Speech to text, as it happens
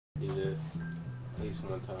do this at least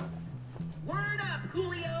one time. Word up,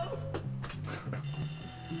 Julio!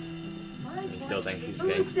 He still thinks he's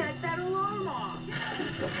gay. Who set that alarm off?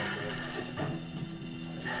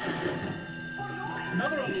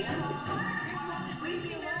 Another alarm?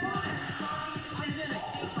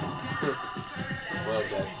 Love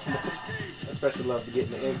that so much. Especially love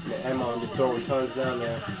getting the infinite ammo and just throwing tons down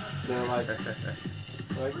there. Then like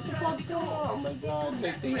what the fuck's going on? Oh my god.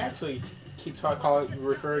 They actually keep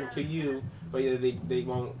referring to you, but yeah, they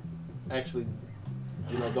won't actually,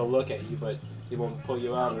 you know, they'll look at you, but they won't pull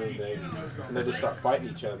you out or anything. And they'll just start fighting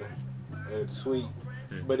each other. And it's sweet.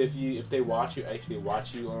 But if they actually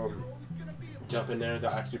watch you jump in there,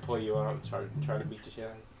 they'll actually pull you out and try to beat the shit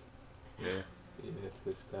out of you. Yeah. Yeah, that's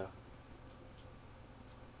good stuff.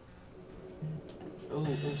 Ooh,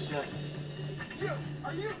 snap.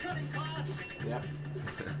 Are you cutting class? Yep.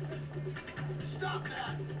 Stop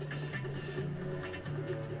that!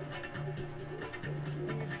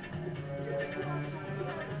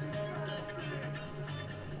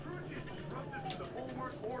 Disrupted the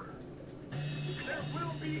homework order. There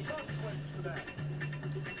will be consequences for that.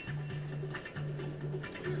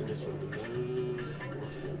 So this one.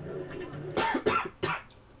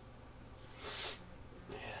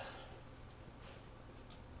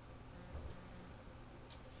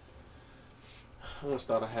 I almost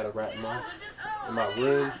thought I had a rat in my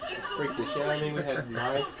room. It freaked the shit out of me. We had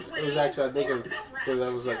mice. It was actually, I think it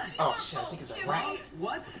was like, oh shit, I think it's a rat.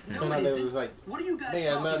 What? Turned out it was like,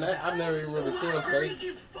 yeah, man, I've never even really seen them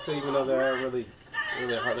fake. So even though they're really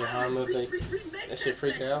harmless, that shit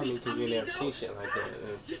freaked out me because you never see shit like that.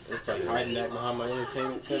 And it's like hiding that behind my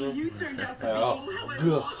entertainment center. Like, oh,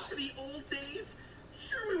 god.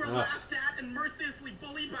 Sure, we were laughed at and mercilessly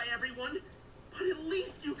bullied by everyone. But at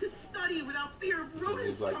least you could study without fear of rodents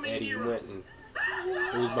It was like coming Eddie near went us. and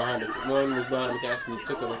one was behind the couch and he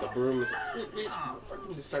took it like a broom and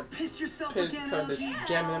just started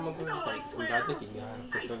jamming him on the like, I think he got him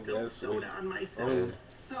for something. That's sweet.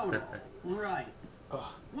 Soda. Right.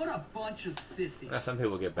 What a bunch of sissies. Now, some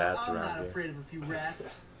people get bats I'm around not here. afraid of a few rats.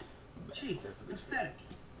 Jeez, pathetic.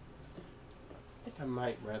 I think I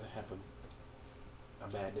might rather have a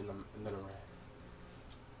bat than a rat.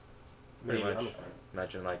 Pretty much.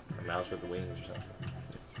 Imagine like a mouse with the wings or something.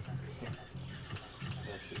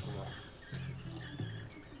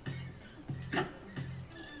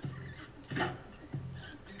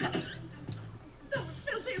 Those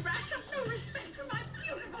filthy rats have no respect for my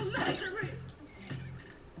beautiful library.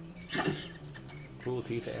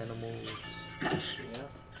 Cruelty to animals. Yeah, that's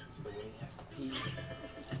the way it has to be.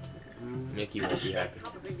 Mickey won't be happy.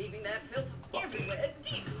 Probably leaving their filth everywhere.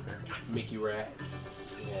 Mickey rat.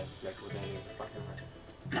 Yeah, that's exactly what that is. A fucking rat.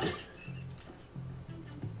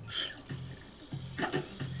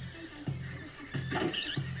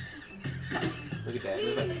 Look at that.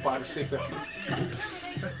 There's like 5 or 6 of them.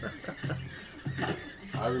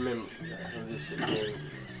 I remember this shit being.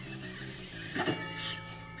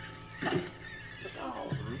 Look at all of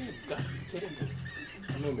them. You got to be kidding me.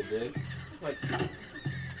 I remember this. Like, I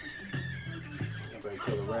better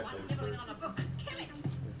kill the rat thing first.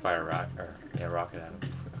 Fire rock or yeah, rocket at him.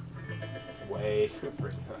 Way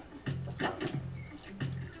freaking high. That's fine.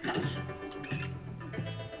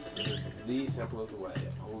 The simplest way.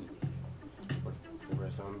 Oh yeah. But the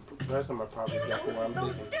rest of them are probably exactly what I'm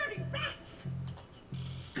thinking.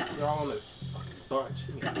 They're all in a fucking bunch.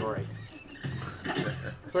 Give me a break.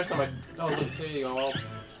 First time oh look, there you go.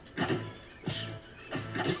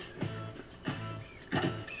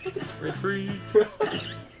 We're free.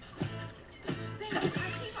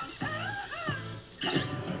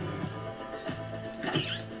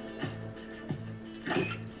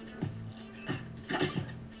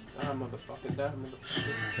 Motherfucker, that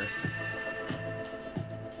motherfucker.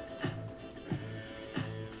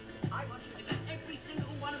 I want you to get every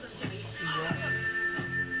single one of them, Jimmy.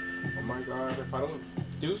 Oh my god, if I don't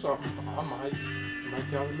do something, I might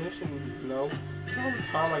fail the mission, you know. How much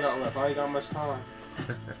time I got left? I ain't got much time.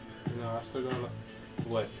 You know, I still got,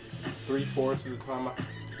 what, 3/4 of the time I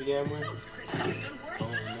began with?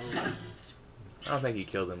 Oh no. I don't think you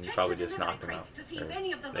killed them. You probably just knocked them out.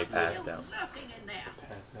 Or they passed out.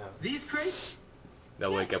 These crates?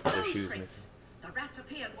 They'll wake up with their shoes missing. The rats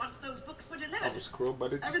appeared once those books were I delivered. was cruel,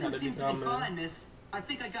 but it just had Everything to be seems to done, be man. fine, miss. I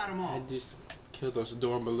think I got them all. I just killed those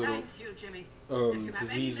adorable little, Thank you, Jimmy.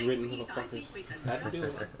 disease-ridden little fuckers. I had to do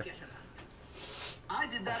it. I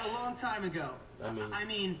did that a long time ago. I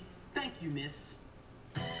mean, thank you, miss.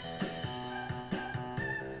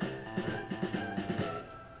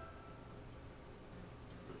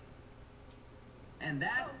 And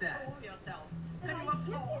that's that. Yourself. And you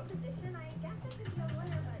applaud. Position, I guess I could kill one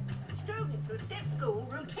of us.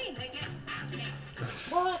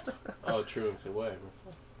 What? Oh, true. And say whatever.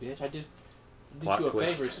 Bitch, I just did Plot you a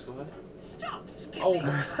twist. favor, slut. Stop skipping. Oh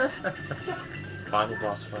my. Final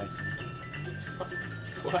boss fight.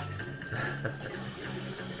 What?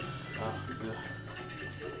 Oh god.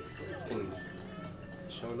 And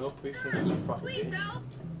show no appreciation, you fucking Please bitch. help.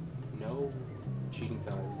 No cheating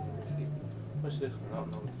time. What's this one? I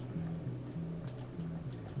don't know what this one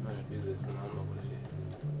is. I'm gonna do this one. I don't know what it is.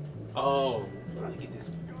 Oh, I'm trying to get this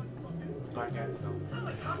black guy. No.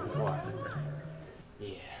 What?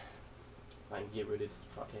 Yeah. I can get rid of this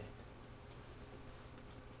fuckhead.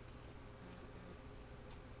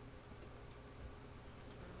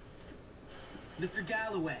 Mr.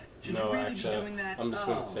 Galloway, should No, you really actually, be doing that? I'm just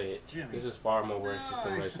gonna say it. Jimmy. This is far more racist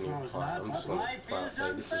than I Resident Evil suppose 5. not, I'm just but gonna life flat is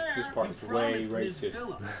say this unfair. part is You way promised Ms. racist.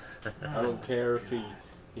 Phillips. I don't care if he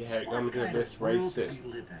had What come to kind this of world do racist.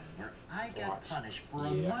 we live in where I get Watch. punished for a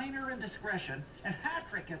Yeah. minor indiscretion and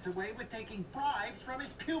Patrick gets away with taking bribes from his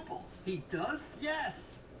pupils? He does? Yes.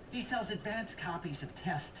 He sells advanced copies of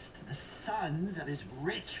tests to the sons of his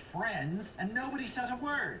rich friends, and nobody says a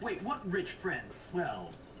word. Wait, what rich friends?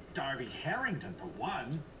 Well, Darby Harrington, for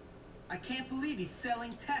one. I can't believe he's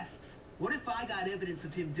selling tests. What if I got evidence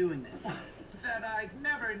of him doing this? Then I'd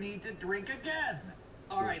never need to drink again.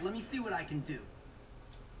 All right, let me see what I can do.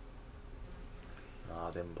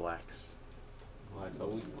 Ah, them blacks. Blacks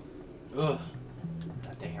always. Ugh.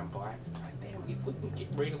 Goddamn blacks. Goddamn, if we can get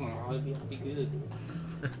rid of them all, it'll be good.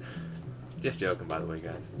 Just joking, by the way,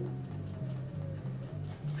 guys.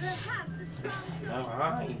 No,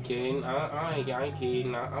 I ain't kidding. I ain't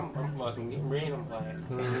kidding. I'm fucking getting rid of them blacks.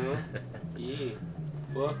 Yeah.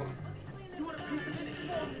 Fuck them.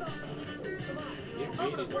 Get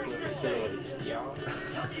rid of the fucking killers, y'all.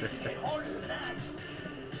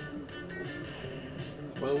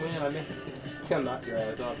 Well, when I missed it, I'll knock your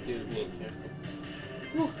ass off too, being careful.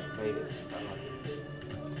 Whew. Made it. I like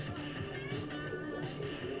it.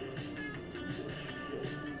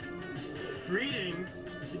 Greetings.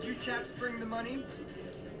 Did you chaps bring the money?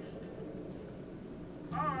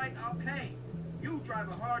 All right, I'll pay. You drive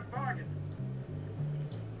a hard bargain.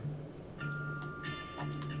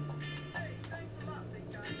 Hey, thanks a lot,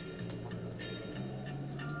 big guy.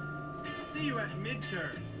 See you at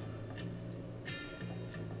midterm.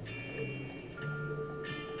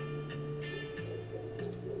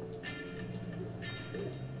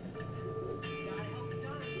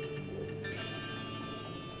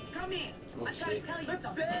 Come in. Oh I tried shit. to tell you Let's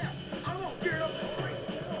something. dance. I won't get up and fight.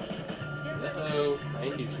 Uh-oh. I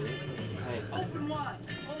ain't do shit. Hey. Open wide.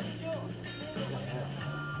 Yeah.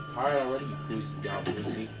 Tired already, you pussy, y'all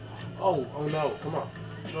pussy. Oh no, come on.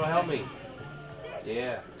 Go help me.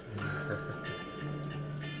 Yeah. Oh,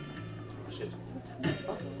 shit. Yeah,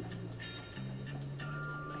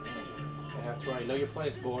 that's right. Know your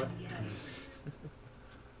place, boy.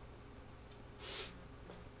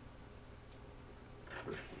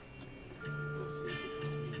 Let's see.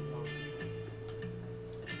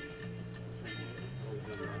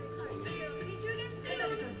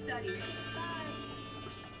 Study.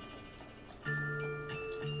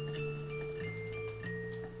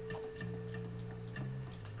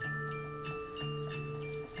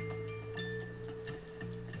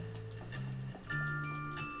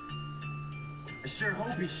 I sure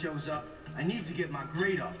hope he shows up. I need to get my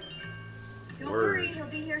grade up. Don't Word. worry, he'll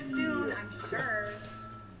be here soon, I'm sure.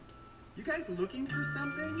 You guys looking for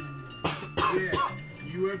something? Yeah.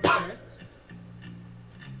 You have tests?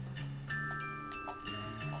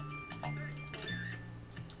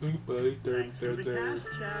 Thanks for the cash,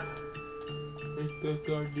 chap.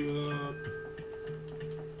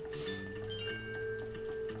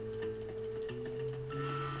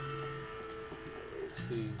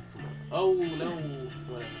 Oh no!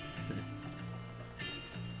 What?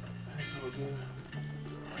 That's all good.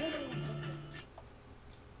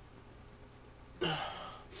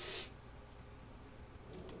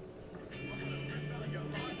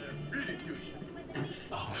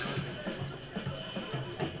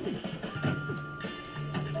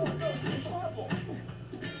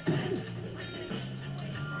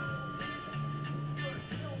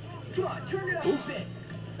 Come on, turn it up Ooh. a bit.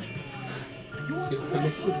 You want See what I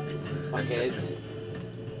mean? Fuckheads.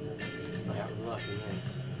 I got lucky, man.